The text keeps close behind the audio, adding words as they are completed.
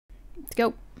Let's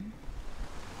go.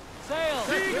 Sail!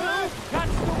 Catch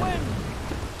the wind!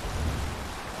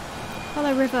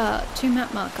 Follow river to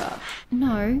map marker.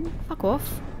 No, fuck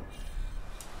off.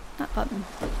 That button.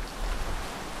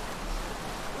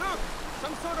 Look!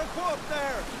 Some sort of boat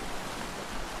there!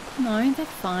 No, they're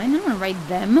fine. I don't want to raid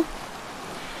them.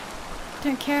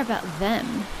 Don't care about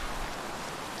them.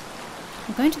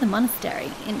 We're going to the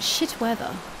monastery in shit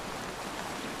weather.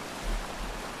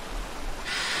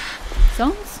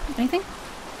 Songs? Anything?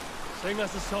 Sing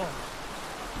us a song.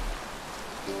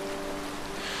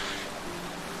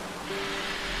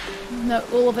 No,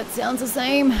 all of it sounds the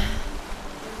same.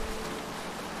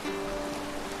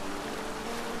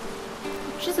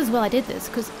 Just as well I did this,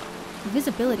 because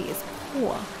visibility is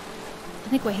poor. I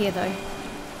think we're here, though.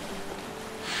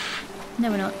 No,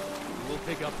 we're not. We'll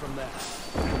pick up from there.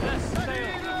 Yes, sail!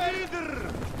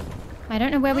 I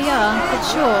don't know where we are, but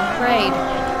sure, raid.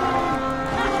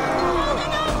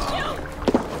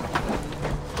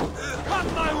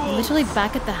 Literally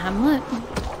back at the hamlet.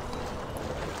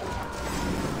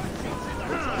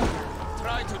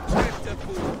 Try to trip the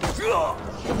food.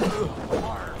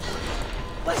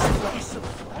 Let's fly some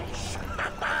flesh.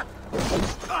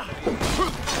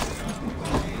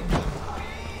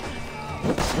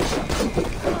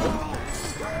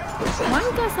 Why are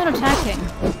you guys not attacking?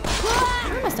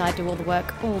 Why must I do all the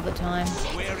work all the time?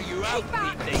 Where are you out,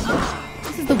 meeting?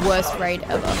 This is the worst raid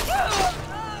ever.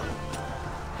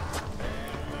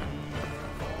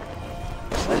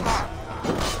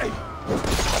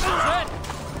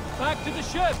 Back to the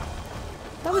ship!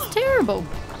 That was terrible.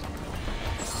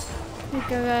 There you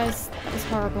go, guys. That was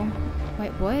horrible.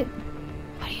 Wait, what?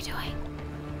 What are you doing?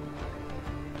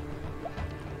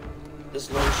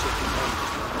 This long ship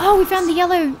Oh, we found the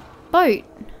yellow boat.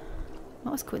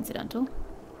 That was coincidental.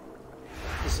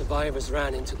 The survivors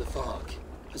ran into the fog,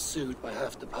 pursued by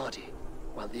half the party,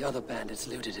 while the other bandits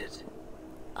looted it.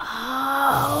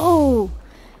 Oh!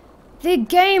 The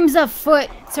game's afoot!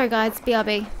 Sorry guys,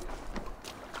 BRB.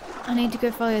 I need to go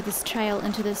follow this trail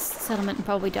into this settlement and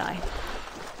probably die.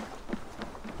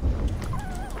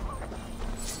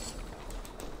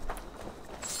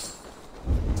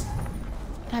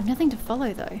 I have nothing to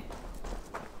follow though.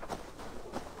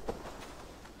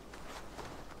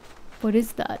 What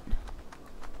is that?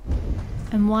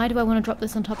 And why do I want to drop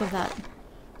this on top of that?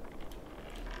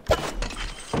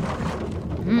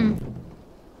 Hmm.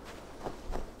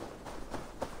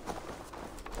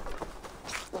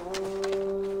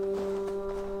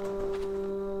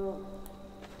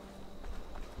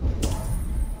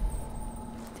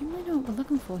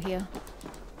 For here.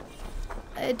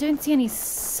 I don't see any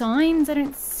signs, I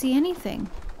don't see anything.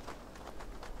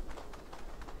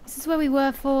 This is where we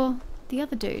were for the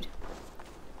other dude.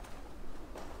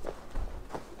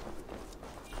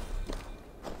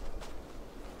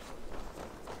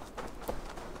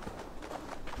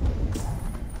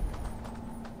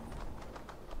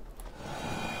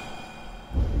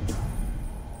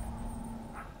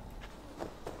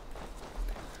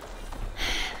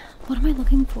 What am I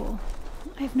looking for?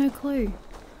 I have no clue.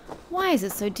 Why is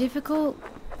it so difficult?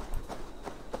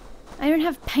 I don't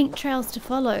have paint trails to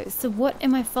follow, so what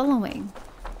am I following?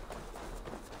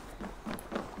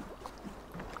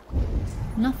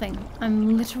 Nothing.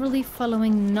 I'm literally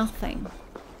following nothing.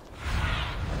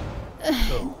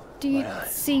 Do you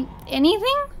see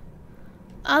anything?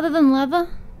 Other than leather?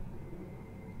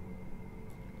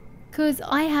 Because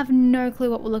I have no clue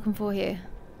what we're looking for here.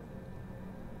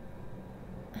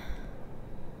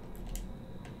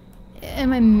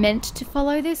 Am I meant to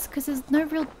follow this? Because there's no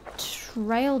real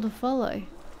trail to follow.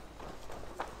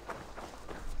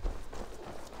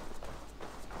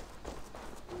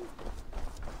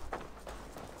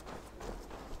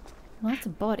 Well, that's a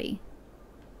body.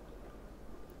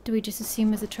 Do we just assume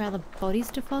there's a trail of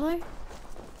bodies to follow?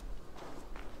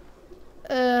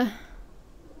 I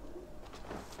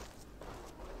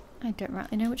don't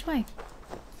rightly know which way.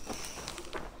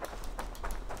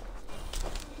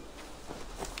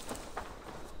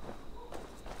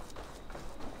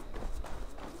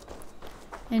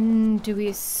 And do we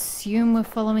assume we're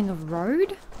following a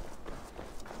road?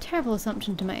 Terrible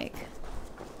assumption to make.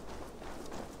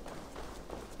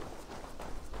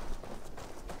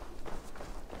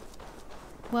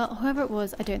 Well, whoever it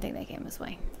was, I don't think they came this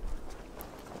way.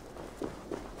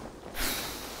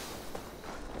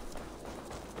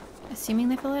 Assuming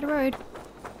they followed a road.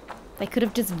 They could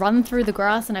have just run through the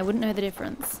grass and I wouldn't know the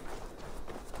difference.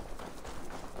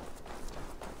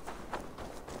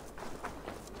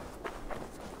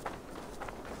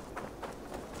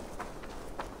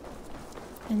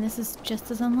 And this is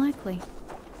just as unlikely.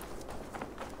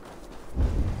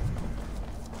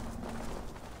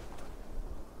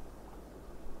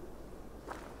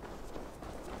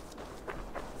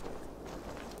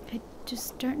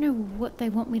 just don't know what they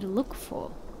want me to look for.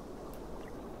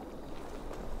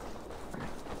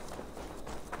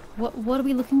 What are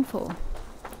we looking for?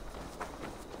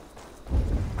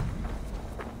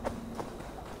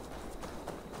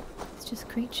 It's just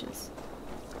creatures.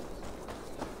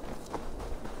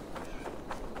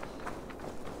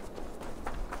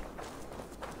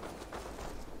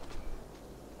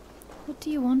 What do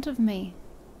you want of me?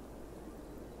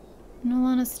 In all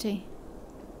honesty.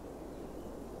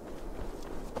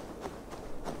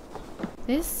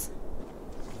 This?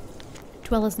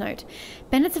 Dweller's note.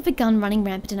 Bandits have begun running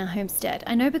rampant in our homestead.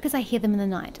 I know because I hear them in the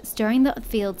night, stirring the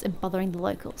fields and bothering the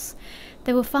locals.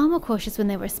 They were far more cautious when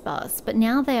they were sparse, but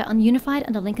now they are ununified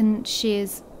under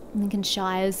Lincolnshire's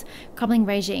crumbling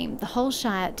regime, the whole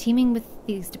shire teeming with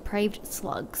these depraved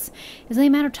slugs. It was only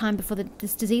a matter of time before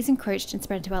this disease encroached and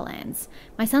spread into our lands.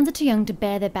 My sons are too young to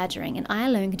bear their badgering, and I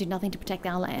alone can do nothing to protect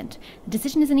our land. The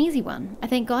decision is an easy one. I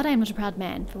thank God I am not a proud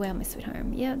man, for where am I sweet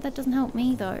home? Yeah, that doesn't help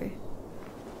me, though.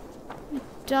 It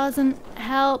doesn't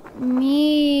help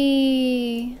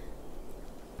me.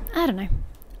 I don't know.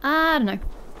 I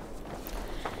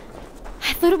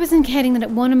thought it was indicating that it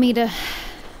wanted me to...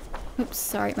 Oops,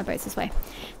 sorry, my boat's this way.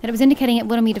 That it was indicating it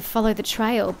wanted me to follow the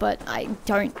trail, but I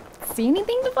don't see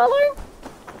anything to follow.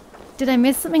 Did I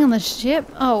miss something on the ship?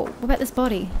 Oh, what about this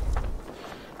body?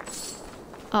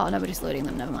 Oh, no, we're just loading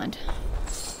them, never mind.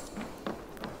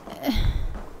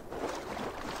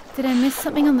 Did I miss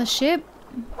something on the ship?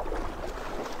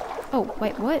 Oh,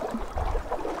 wait, what?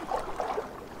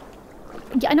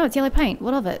 Yeah, I know, it's yellow paint.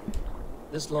 What of it?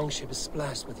 This longship is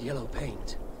splashed with yellow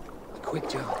paint. A quick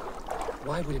job.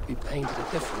 Why would it be painted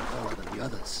a different color than the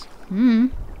others?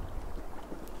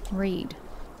 Read.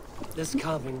 This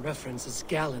carving references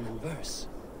Gallon in verse.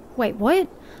 Wait, what?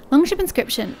 Longship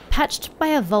inscription. Patched by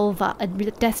a vulva, a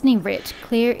destiny writ.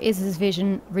 Clear is his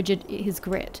vision, rigid his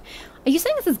grit. Are you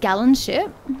saying this is Gallon's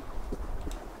ship?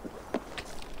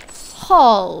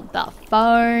 Hold the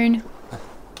phone.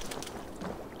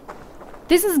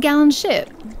 This is Gallon's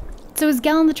ship. So is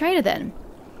Gallon the traitor then?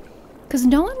 Because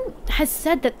no one has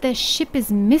said that their ship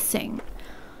is missing.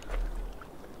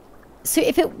 So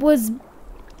if it was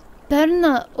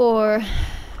Berna or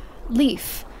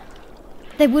Leaf,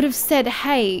 they would have said,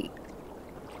 hey...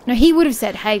 No, he would have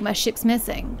said, hey, my ship's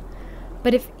missing.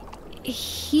 But if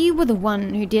he were the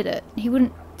one who did it, he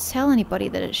wouldn't tell anybody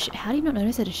that a ship... How do you not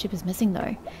notice that a ship is missing,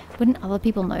 though? Wouldn't other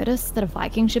people notice that a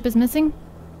Viking ship is missing?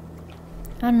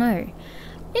 I don't know.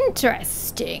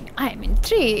 Interesting. I'm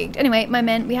intrigued. Anyway, my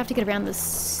men, we have to get around this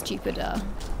stupid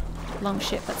long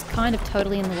ship that's kind of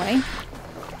totally in the way.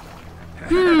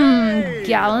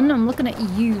 Gallon, I'm looking at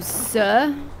you,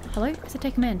 sir. Hello? I said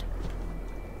take command.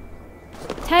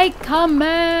 Take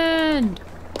command!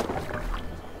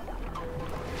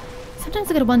 Sometimes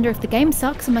I gotta wonder if the game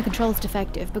sucks and my control is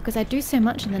defective, because I do so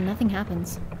much and then nothing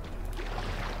happens.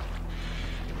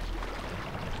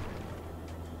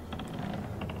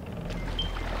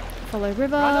 Follow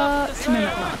river.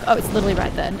 Oh, it's literally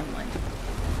right there. Never mind.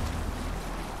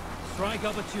 Strike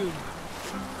up a tune.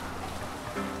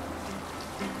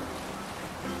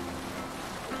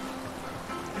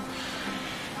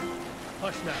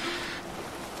 Hush now.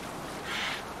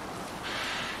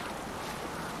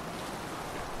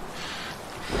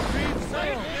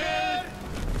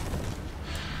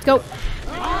 Go.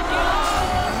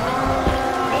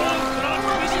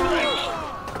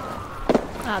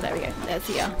 Ah, there we go. There's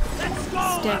the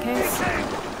staircase.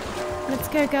 Let's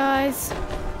go, guys.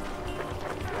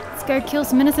 Let's go kill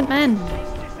some innocent men.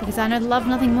 Because I love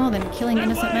nothing more than killing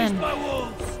innocent men.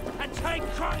 And take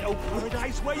cryo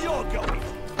paradise where you're going.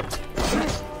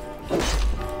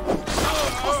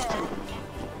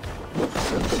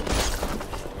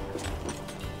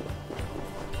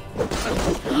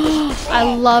 I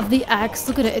love the axe.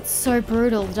 Look at it. It's so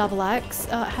brutal. The double axe.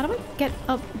 How do I get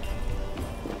up?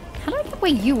 How do I get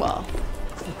where you are?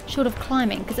 Short of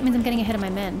climbing, because that means I'm getting ahead of my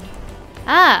men.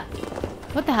 Ah!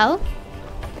 What the hell?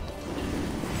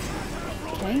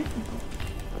 Okay.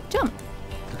 Jump.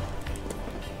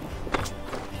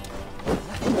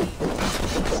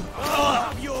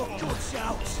 Oh, your good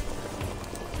shouts.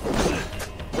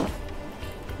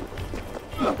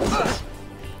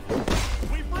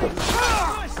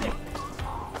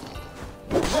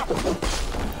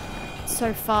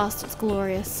 So fast, it's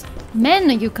glorious. Men,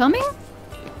 are you coming?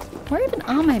 Where even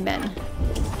are my men?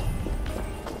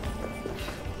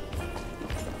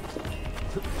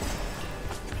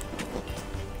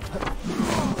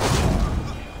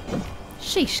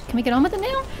 Sheesh, can we get on with it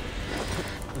now?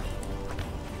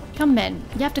 Come men,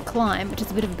 you have to climb, which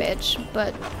is a bit of a bitch,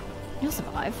 but you'll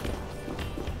survive.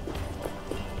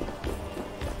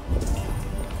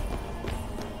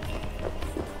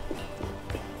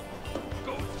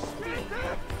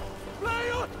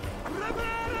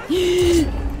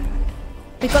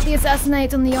 We got the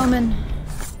assassinate on the omen.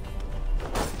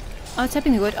 I was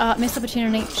hoping we would. Missed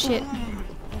opportunity. Shit.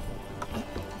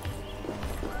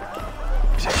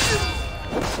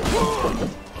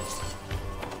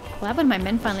 Glad when my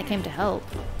men finally came to help.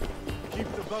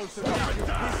 Keep the boats and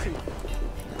busy.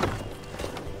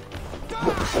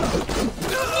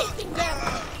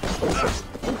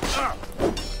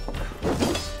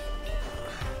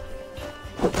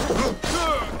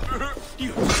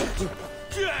 You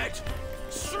dead!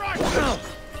 Strike!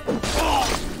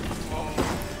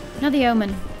 Now the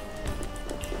omen.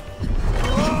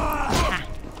 Ha.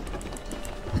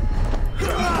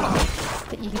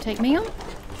 But you can take me on?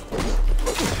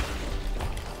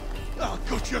 I'll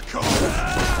cut your coat.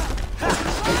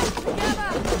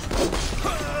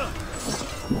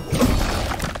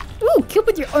 Ooh, killed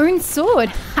with your own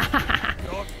sword.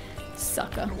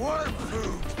 Sucker. Worm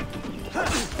food.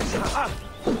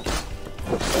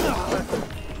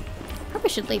 Probably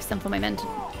should leave some for my men to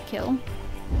kill.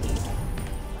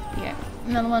 Yeah,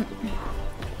 another one.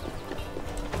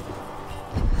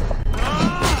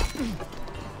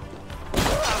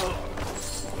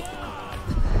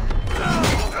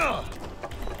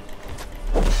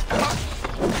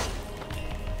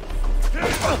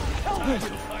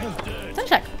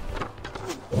 Sunshine.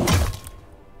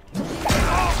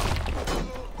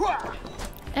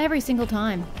 Every single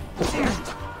time.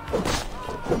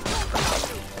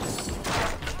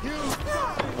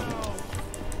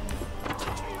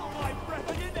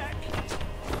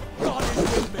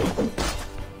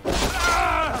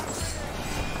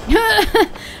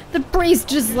 The priest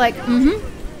just like,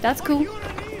 that's cool.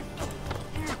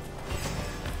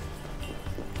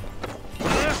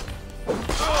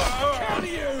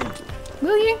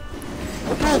 Will you?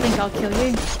 I don't think I'll kill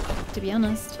you, to be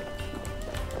honest.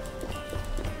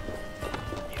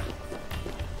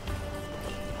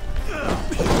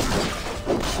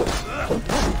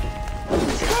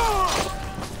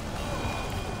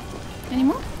 Any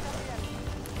more?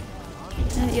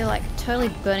 Now that you're like totally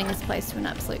burning this place to an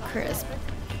absolute crisp.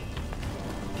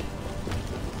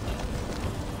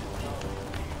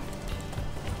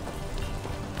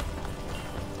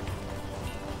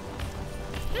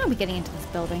 How are we getting into this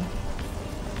building?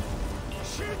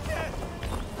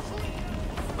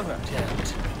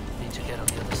 Damned. Need to get on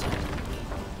the other side.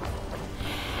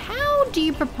 How do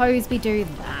you propose we do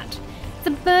that? It's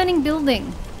a burning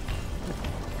building.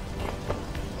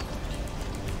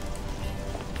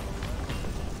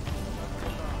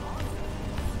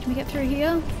 Can we get through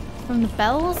here? From the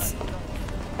bells?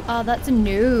 Oh, that's a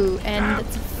no. And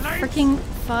it's a freaking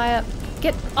fire.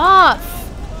 Get off!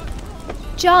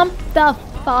 Jump the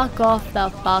fuck off the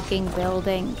fucking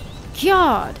building.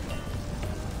 God!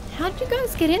 How did you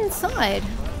guys get inside?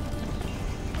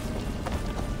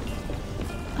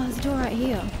 Oh, there's a door right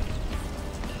here.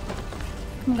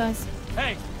 Come on, guys.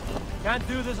 Hey, can't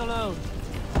do this alone.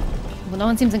 Well, no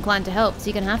one seems inclined to help, so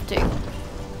you're gonna have to.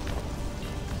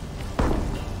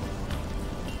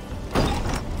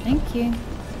 Thank you.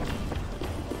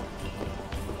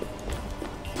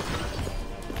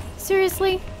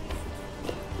 Seriously?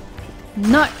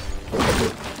 No!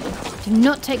 Do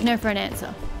not take no for an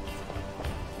answer.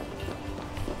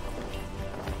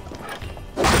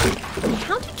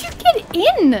 How did you get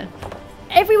in?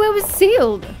 Everywhere was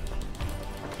sealed.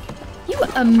 You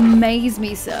amaze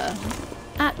me, sir.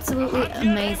 Absolutely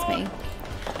amaze me.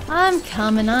 I'm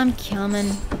coming, I'm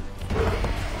coming.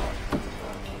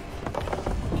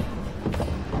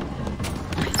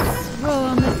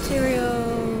 Raw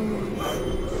materials.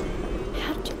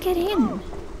 How did you get in?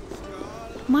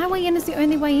 My way in is the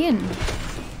only way in.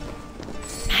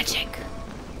 Magic.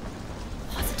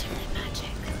 Positively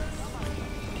magic.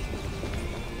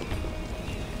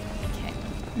 Okay,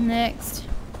 next.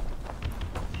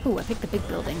 Ooh, I picked the big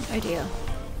building. Oh dear.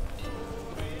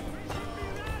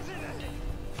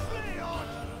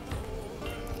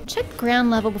 Check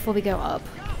ground level before we go up.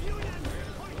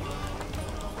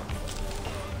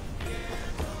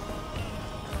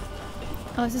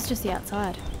 Oh, this is just the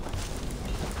outside.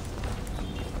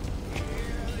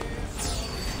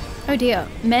 Oh dear.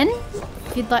 Men,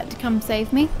 if you'd like to come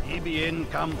save me. Ibien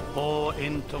campo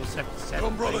intercept.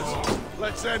 Come, brothers.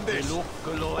 Let's end this. With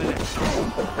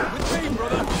me,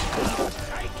 brother.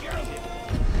 Take care of him.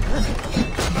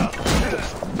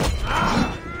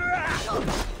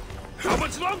 How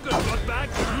much longer, Bloodbag?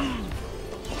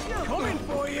 Coming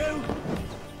for you.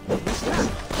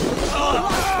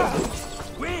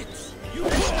 Wait. You.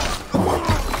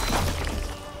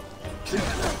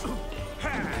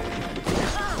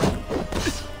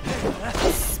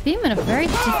 Spearmen are very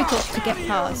difficult to get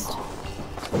past.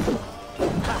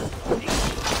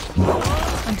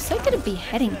 really good at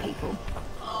beheading people.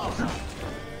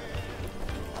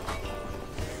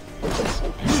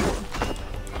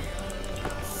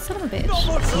 Son of a bitch.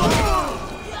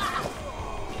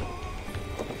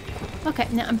 Okay,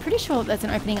 now I'm pretty sure there's an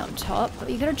opening up top, but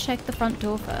you gotta check the front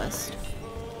door first.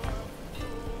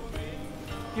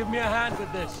 Give me a hand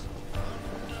with this.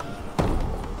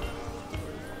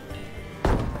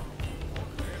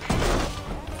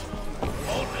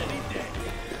 Already dead.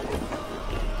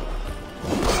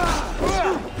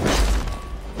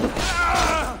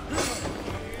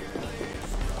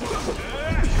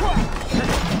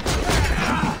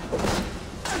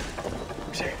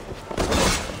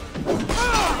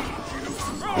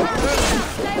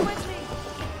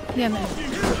 Yeah, man.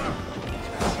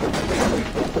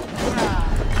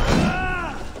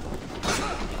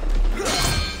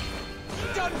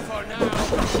 Done for now.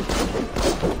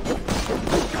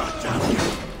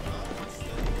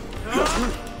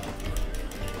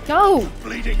 Go!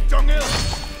 Bleeding dunghill.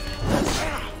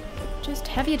 Just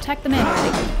have you attack the man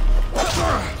already.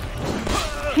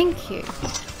 Thank you.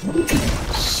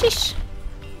 Shish!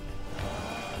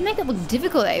 Make it look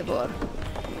difficult, Eivor.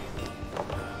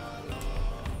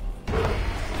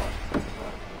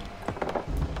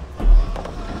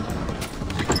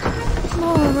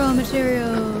 More raw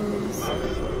materials.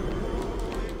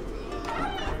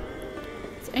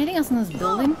 Is there anything else in this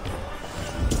building?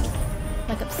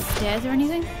 Like upstairs or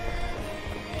anything?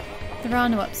 There are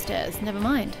no upstairs, never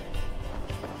mind.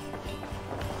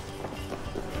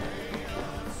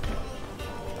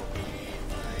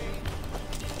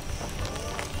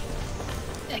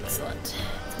 Excellent.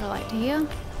 That's what I like to hear.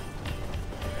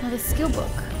 Now the skill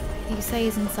book. You say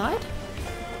is inside?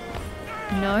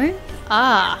 No?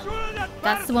 Ah!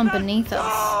 That's the one beneath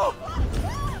us.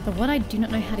 The one I do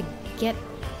not know how to get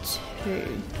to.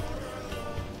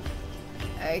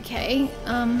 Okay,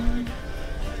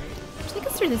 take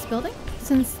us through this building,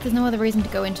 since there's no other reason to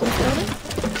go into this building.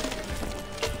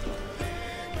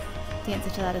 The answer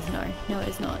to that is no. No, it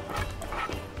is not.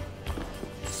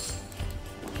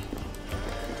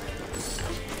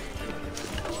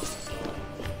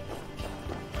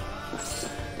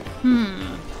 I'm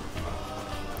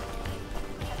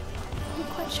not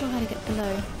quite sure how to get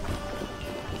below.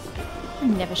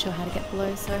 I'm never sure how to get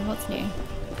below, so what's new?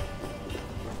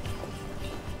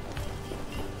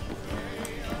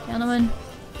 Gentlemen.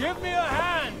 Give me a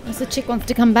hand! Unless the chick wants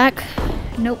to come back.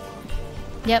 Nope.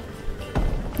 Yep.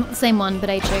 Not the same one, but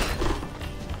a chick.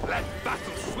 Let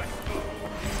battle sweat.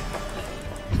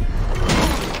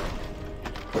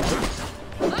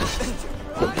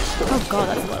 Oh god,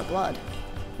 that's a lot of blood.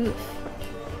 Oof.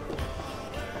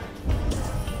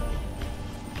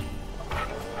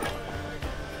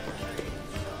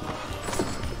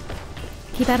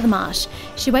 Keep out of the marsh.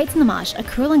 She waits in the marsh, a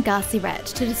cruel and ghastly rat.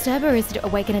 To disturb her is to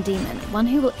awaken a demon, one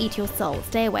who will eat your soul.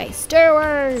 Stay away. Stay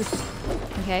away!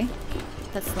 Okay,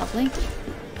 that's lovely.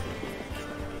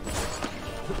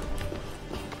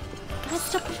 Can I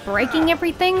stop breaking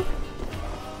everything?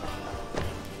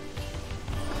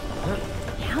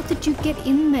 How did you get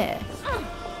in there?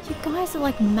 You guys are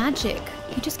like magic.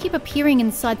 You just keep appearing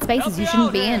inside spaces you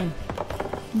shouldn't be in.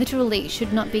 Literally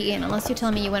should not be in, unless you're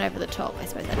telling me you went over the top. I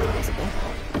suppose that's possible.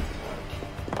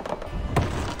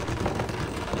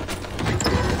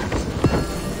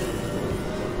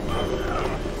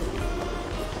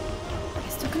 I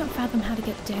still cannot fathom how to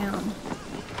get down.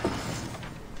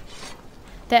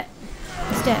 There.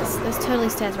 Stairs. There's totally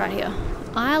stairs right here.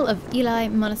 Isle of Eli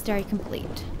Monastery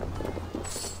complete.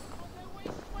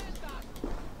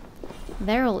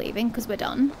 They're all leaving because we're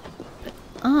done. But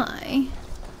I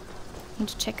need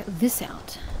to check this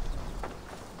out.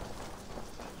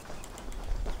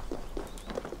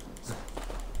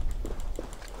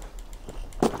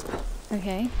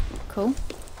 Okay, cool.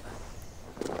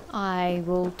 I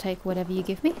will take whatever you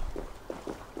give me.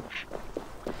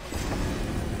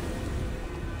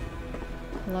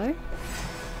 Hello?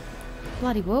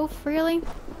 Bloody wolf, really?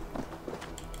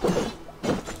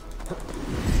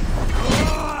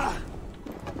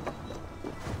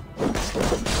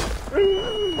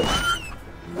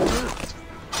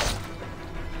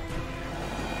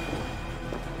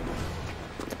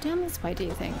 Down this way, do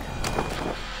you think?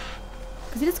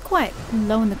 Because it is quite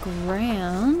low on the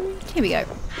ground. Here we go.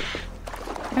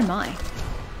 Oh my.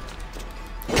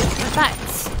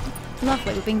 Bats.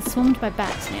 Lovely, we're being swarmed by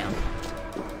bats now.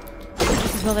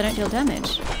 This is well they don't deal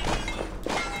damage.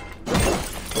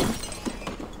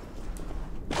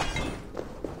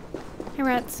 Hey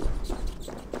rats.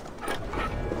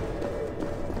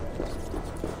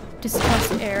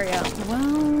 Discussed area.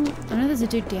 Well, I know there's a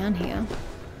dude down here.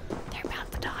 They're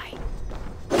about to die.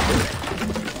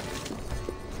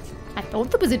 I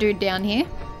thought there was a dude down here.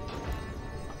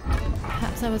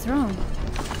 Perhaps I was wrong.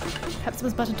 Perhaps it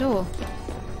was but a door.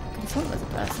 I could have thought it was a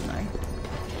person though.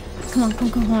 Come on, come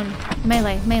on, come on.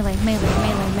 Melee, melee, melee,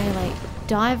 melee, melee.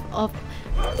 Dive off.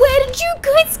 Where did you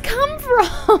guys come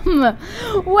from?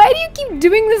 Why do you keep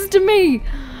doing this to me?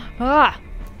 Ah.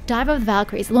 Dive over the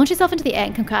Valkyries. Launch yourself into the air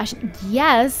and come crash.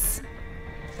 Yes.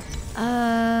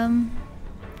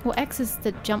 Well, X is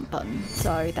the jump button,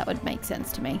 so that would make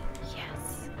sense to me.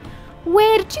 Yes.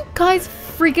 Where did you guys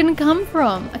freaking come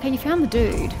from? Okay, you found the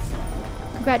dude.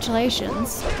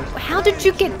 Congratulations. How did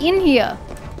you get in here?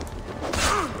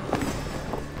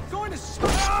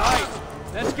 Right,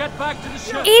 let's get back to the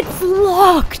ship. It's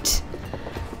locked.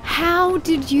 How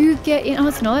did you get in? Oh,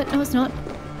 it's not. No, it's not.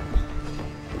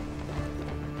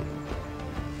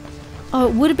 Oh,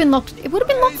 it would have been locked. It would have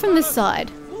been locked from this side.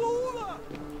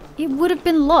 It would have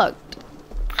been locked.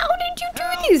 How did you do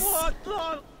this?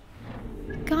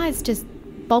 Guys, just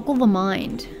boggle the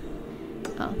mind.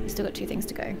 Oh, we still got 2 things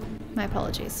to go. My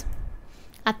apologies.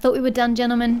 I thought we were done,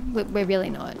 gentlemen. We're really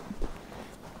not.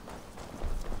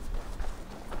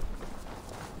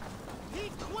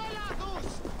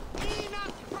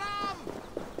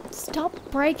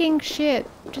 Stop breaking shit.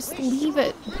 Just leave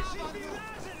it.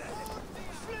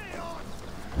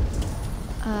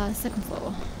 Second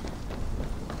floor.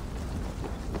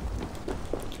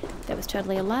 That was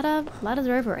totally a ladder. Ladders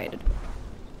are overrated.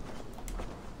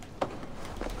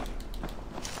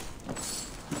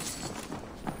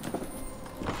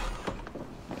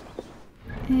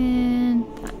 And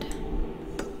that.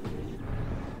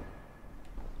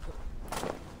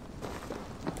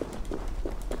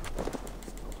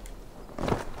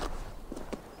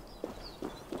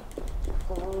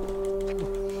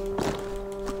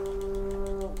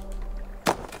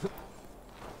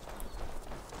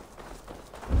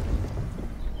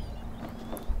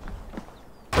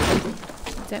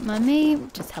 Don't mind me,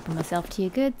 just helping myself to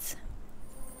your goods.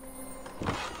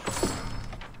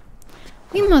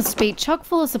 We must be chock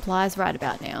full of supplies right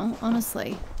about now,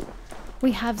 honestly.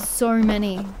 We have so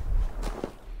many.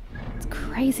 It's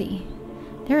crazy.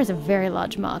 There is a very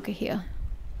large marker here.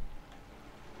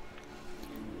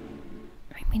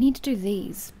 I mean, we need to do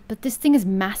these, but this thing is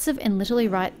massive and literally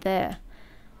right there.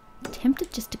 I'm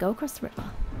tempted just to go across the river.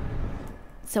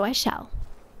 So I shall.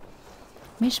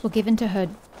 Mish will give in to her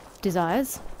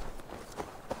desires,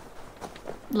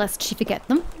 lest she forget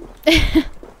them,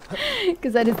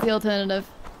 because that is the alternative.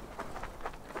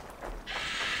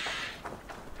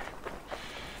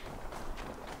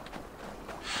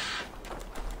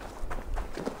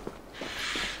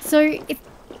 So if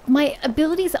my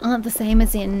abilities aren't the same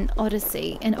as in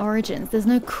Odyssey and Origins, there's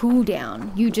no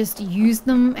cooldown. You just use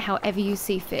them however you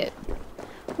see fit,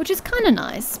 which is kind of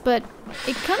nice, but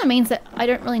it kind of means that I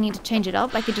don't really need to change it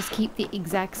up. I could just keep the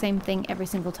exact same thing every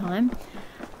single time.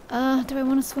 Do I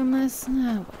want to swim this?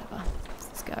 No, whatever.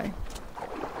 Let's go.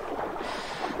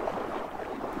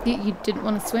 You didn't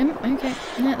want to swim? Okay.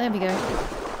 Yeah, there we go.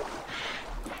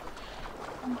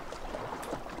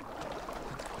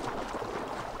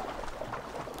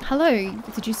 Hello.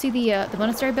 Did you see the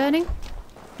monastery burning?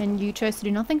 And you chose to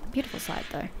do nothing? Beautiful sight,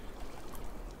 though.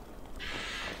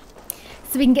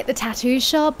 So we can get the tattoo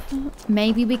shop.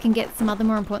 Maybe we can get some other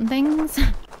more important things.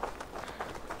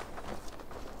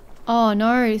 Oh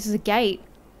no, this is a gate.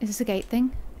 Is this a gate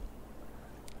thing?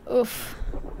 Oof.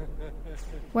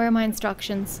 Where are my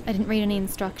instructions? I didn't read any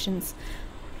instructions.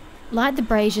 Light the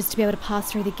braziers to be able to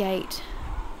pass through the gate.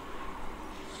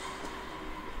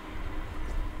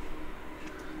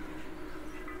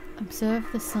 Observe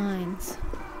the signs.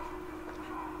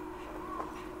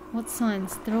 What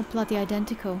signs? They're all bloody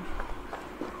identical.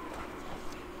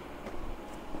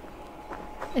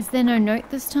 Is there no note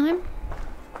this time?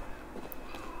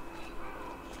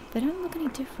 They don't look any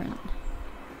different.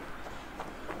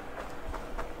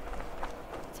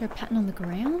 Is there a pattern on the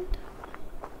ground?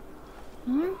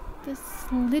 No? There's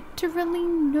literally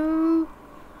no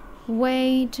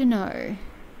way to know.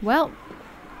 Well,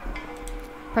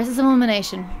 process of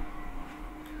elimination.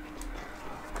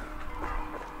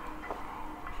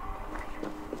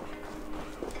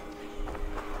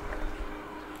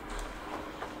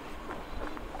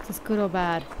 Is this good or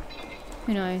bad?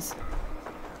 Who knows?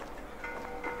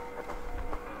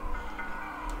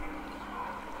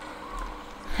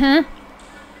 Huh?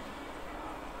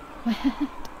 What? I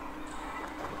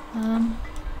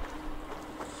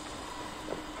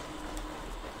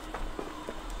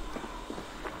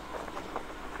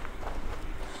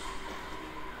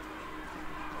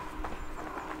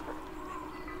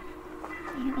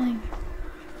don't really...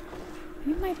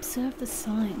 Maybe I might observe the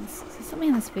signs. Is there something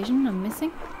in this vision I'm missing?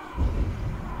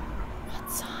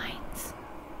 What signs?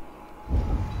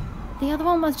 The other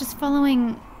one was just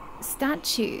following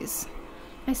statues.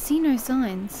 I see no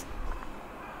signs.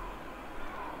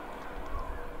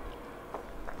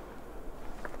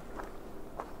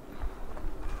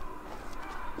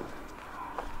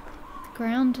 The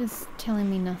ground is telling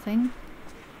me nothing.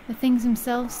 The things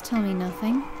themselves tell me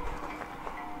nothing.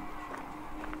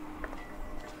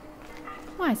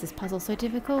 Why is this puzzle so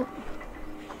difficult?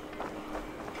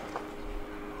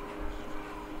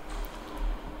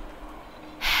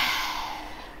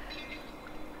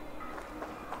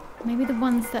 Maybe the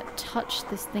ones that touch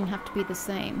this thing have to be the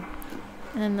same.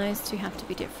 And then those two have to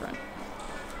be different.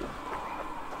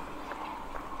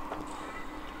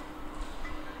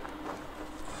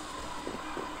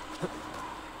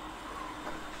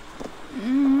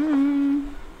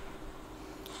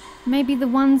 Maybe the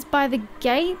ones by the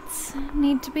gates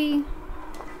need to be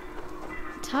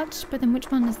touched, but then which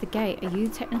one is the gate? Are you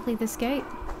technically this gate?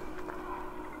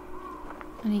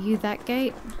 And are you that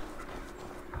gate?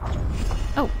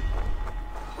 Oh.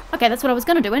 Okay, that's what I was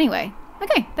gonna do anyway.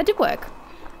 Okay, that did work.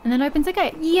 And then opens a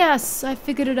gate. Yes, I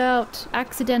figured it out.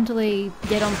 Accidentally,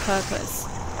 dead on purpose.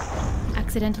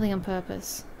 Accidentally on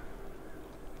purpose.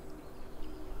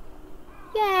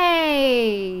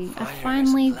 Yay! I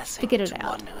finally figured it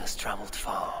out. One who has traveled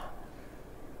far.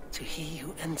 To he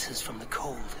who enters from the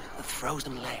cold with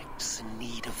frozen legs in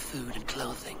need of food and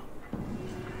clothing.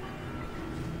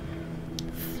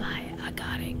 Fly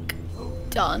agaric.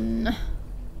 Done.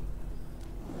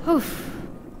 Oof.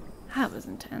 That was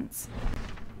intense.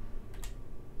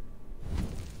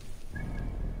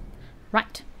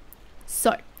 Right.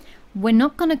 So, we're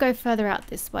not going to go further out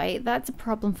this way. That's a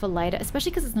problem for later, especially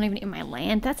because it's not even in my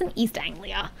land. That's in East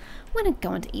Anglia. We're going to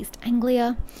go into East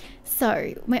Anglia.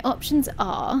 So, my options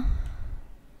are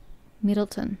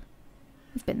Middleton.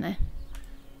 We've been there.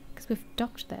 Because we've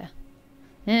docked there.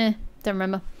 Don't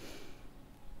remember.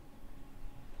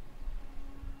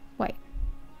 Wait.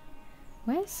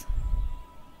 Where's?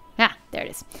 Ah, there it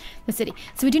is. The city.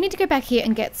 So we do need to go back here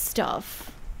and get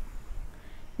stuff.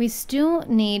 We still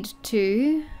need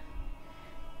to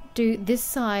do this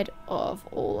side of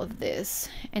all of this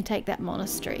and take that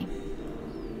monastery.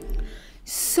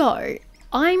 So,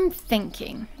 I'm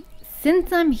thinking,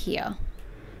 since I'm here,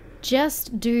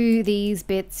 just do these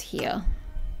bits here.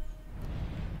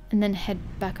 And then head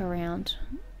back around.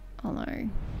 Oh no.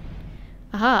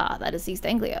 Aha, that is East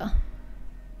Anglia.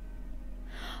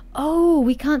 Oh,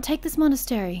 we can't take this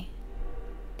monastery.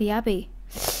 The abbey.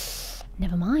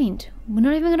 Never mind. We're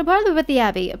not even going to bother with the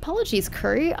abbey. Apologies,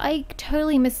 crew. I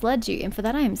totally misled you, and for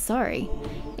that I am sorry.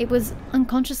 It was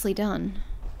unconsciously done.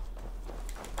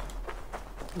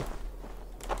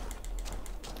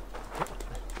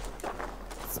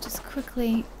 Let's just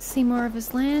quickly see more of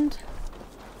his land.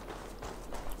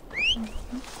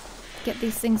 Get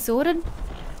these things sorted.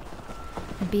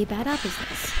 And be about our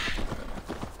business.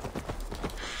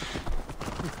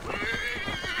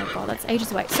 Oh god, that's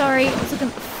ages away. Sorry, I was looking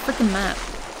at the freaking map.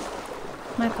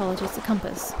 My apologies, the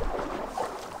compass.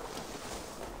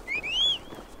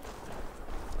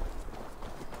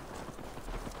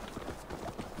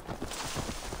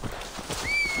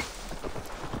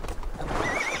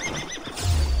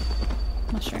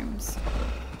 Mushrooms.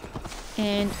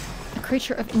 And a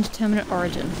creature of indeterminate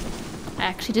origin. I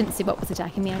actually didn't see what was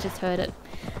attacking me, I just heard it.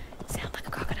 Sound like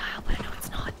a crocodile, but I know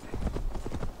it's not.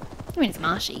 I mean, it's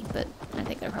marshy, but I don't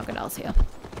think there are crocodiles here.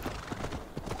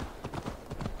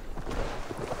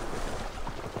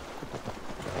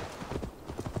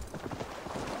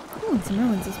 Ooh, and some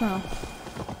ruins as well.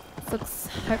 This looks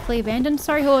hopefully abandoned.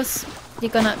 Sorry, horse.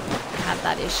 You're gonna have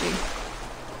that issue.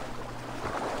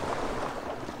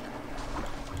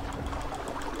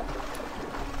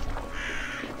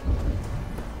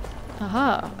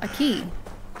 Aha, a key.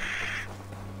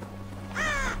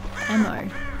 Ammo.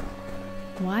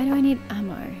 Why do I need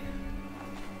ammo?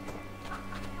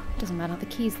 Doesn't matter, the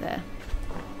key's there.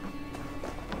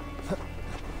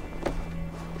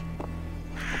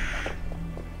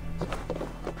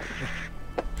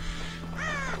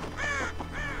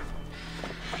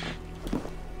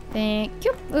 Thank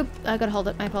you. Oop, I gotta hold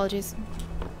it, my apologies.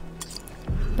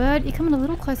 Bird, you're coming a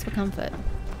little close for comfort.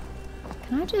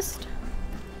 Can I just...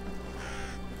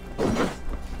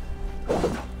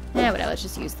 Yeah, whatever, let's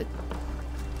just use the...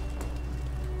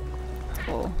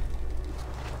 Oh.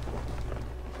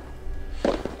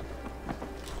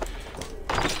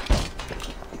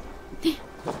 Is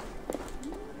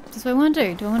this what I want to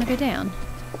do? Do I want to go down?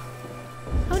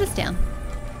 Oh, it is down.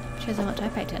 Shows how much I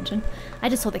pay attention. I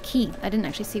just saw the key. I didn't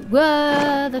actually see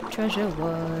where the treasure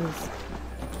was.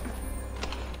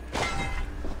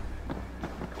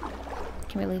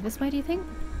 Can we leave this way, do you think?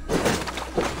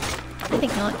 I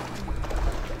think not.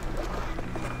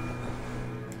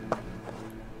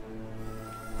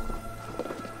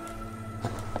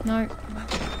 No.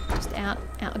 Just out.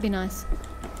 Out would be nice.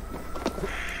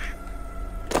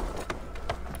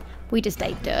 We just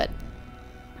ate dirt.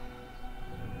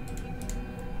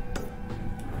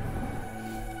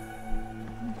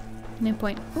 No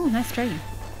point. Ooh, nice tree.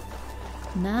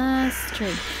 Nice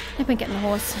tree. No point getting the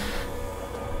horse.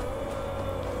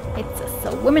 It's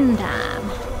a swimming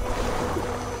time.